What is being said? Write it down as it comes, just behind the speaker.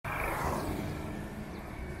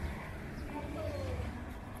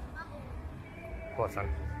Kosan.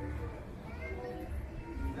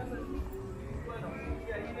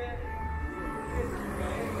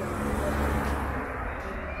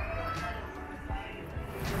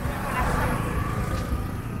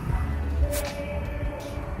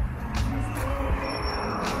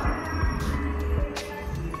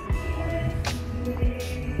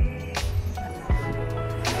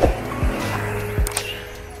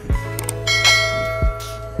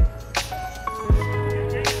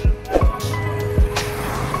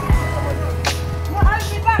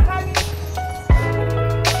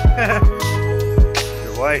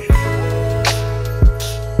 Your wife.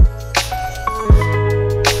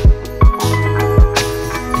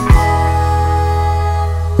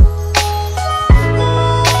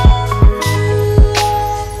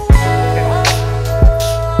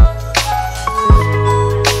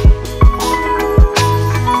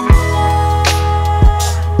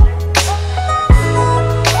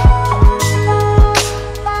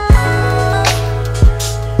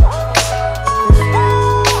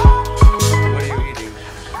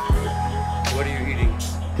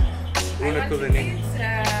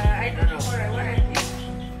 I don't know what I think.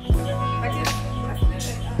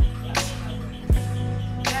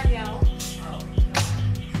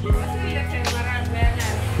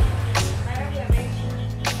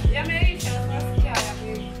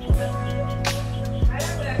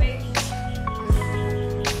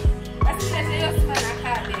 But it's Daniel.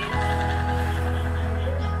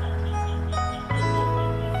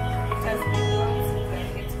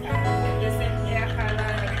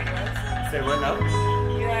 Say what now?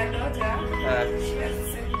 Your daughter, she has the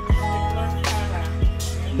same blonde color.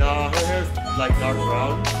 No, her hair's like dark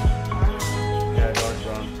brown. Yeah, dark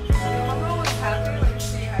brown. Your mama was happy when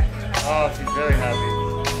she had you. Oh, she's very happy.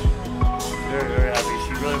 Very, very happy.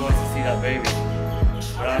 She really wants to see that baby.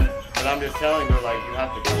 But I'm just telling her, like, you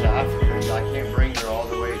have to come to Africa. I can't bring her all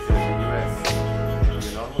the way to the US.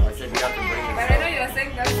 You know? I said you have to bring her. But I know you were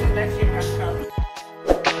saying that so that she can come.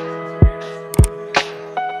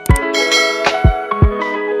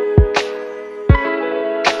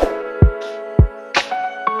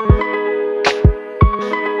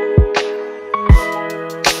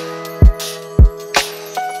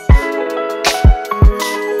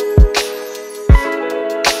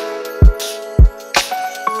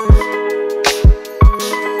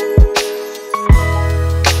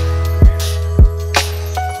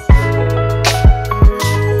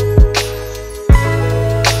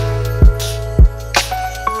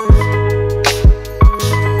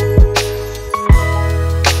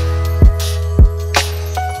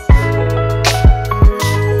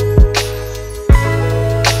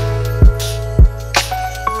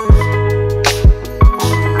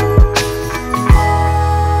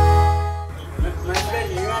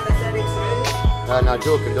 No,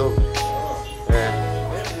 joking, don't. Yeah.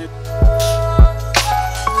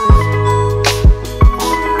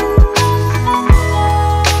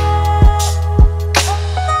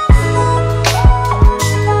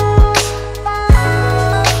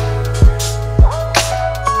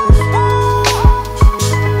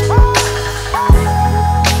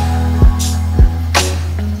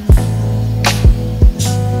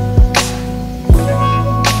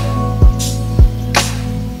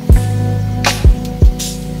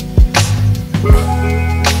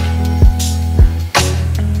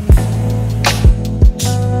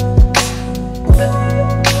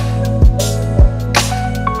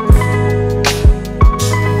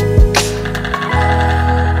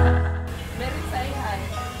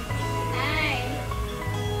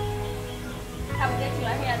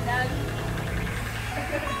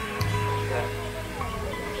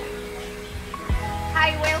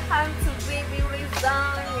 Hi, welcome to Baby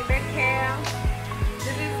Redone with the hair.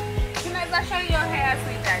 This is, can I show your hair,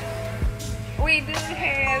 sweetheart? We do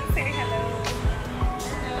hair, say hello.